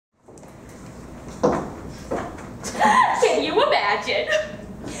you imagine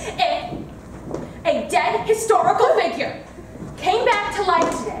if a dead historical figure came back to life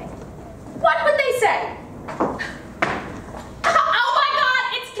today? What would they say? Oh my God,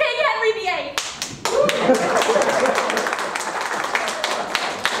 it's King Henry VIII.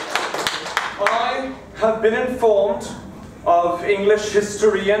 I have been informed of English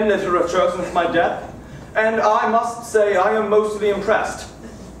history and literature since my death, and I must say I am mostly impressed.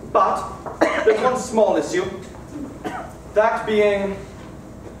 But there's one small issue, that being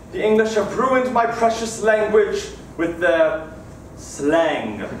the English have ruined my precious language with their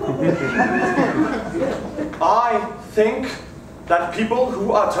slang. I think that people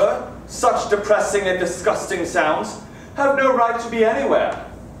who utter such depressing and disgusting sounds have no right to be anywhere,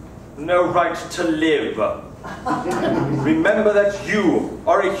 no right to live. Remember that you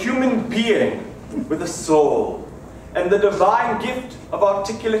are a human being with a soul and the divine gift of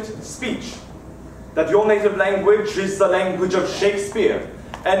articulate speech, that your native language is the language of Shakespeare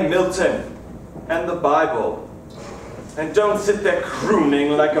and Milton and the Bible. And don't sit there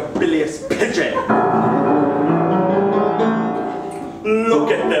crooning like a bilious pigeon.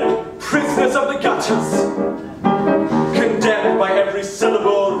 Look at them, prisoners of the gutters, condemned by every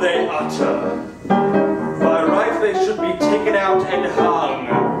syllable they utter. By right they should be taken out and hung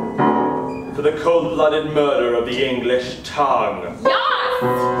for the cold-blooded murder of the English tongue. Yes!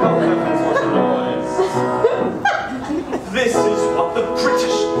 Oh heavens, what a noise. This is what the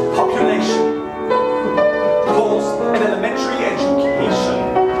British population calls an elementary education.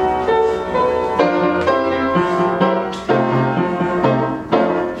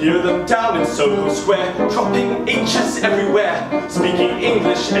 Hear them down in Soho Square, dropping H's everywhere, speaking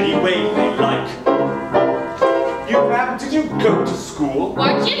English any way they like. You, ma'am, did you go to school?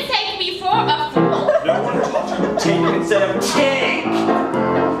 What'd you take me for, a fool? No one taught you to take instead of take.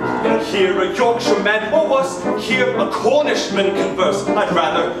 And hear a Yorkshireman, or worse, hear a Cornishman converse. I'd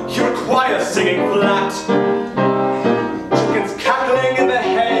rather hear a choir singing flat. Chickens cackling in the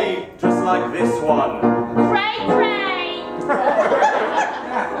hay, just like this one. Cray, cray!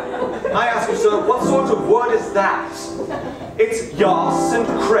 I ask you, sir, what sort of word is that? It's yas and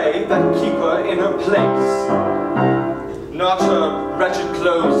cray that keep her in her place, not her wretched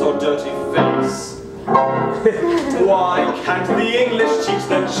clothes or dirty face. Why can't the English teach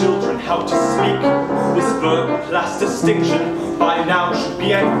their children how to speak? This verb plus distinction by now should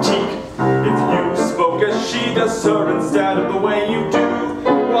be antique. If you spoke as she does, sir, instead of the way you do,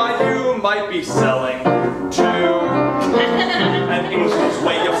 why, you might be selling too. An Englishman's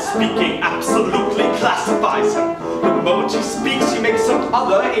way of speaking absolutely classifies him. The moment he speaks, he makes some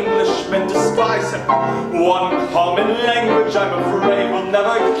other Englishmen despise him. One common language, I'm afraid, we'll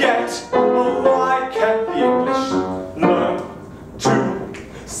never get. Well, why can't the English learn to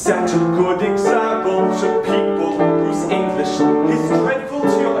set a good example to people whose English is dreadful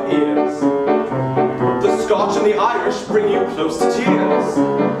to your ears? The Scotch and the Irish bring you close to tears.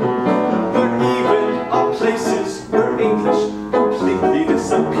 There even are places where English completely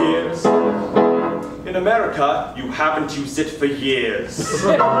disappears. In America, you haven't used it for years.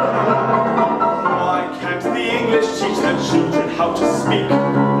 Why can't the English teach their children how to speak?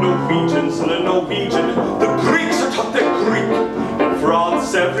 Norwegians learn Norwegian, the Greeks are taught their Greek. In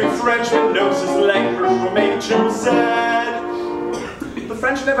France, every Frenchman knows his language from A to Z. The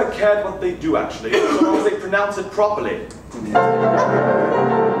French never cared what they do, actually, as long as they pronounce it properly.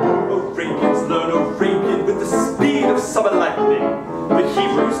 Arabians learn Arabian with the speed of summer lightning. The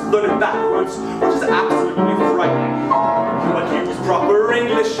Hebrews learn it backwards, which is absolutely frightening. When you use proper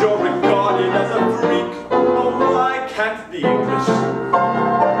English, you're regarded as a freak. Oh, why can't the English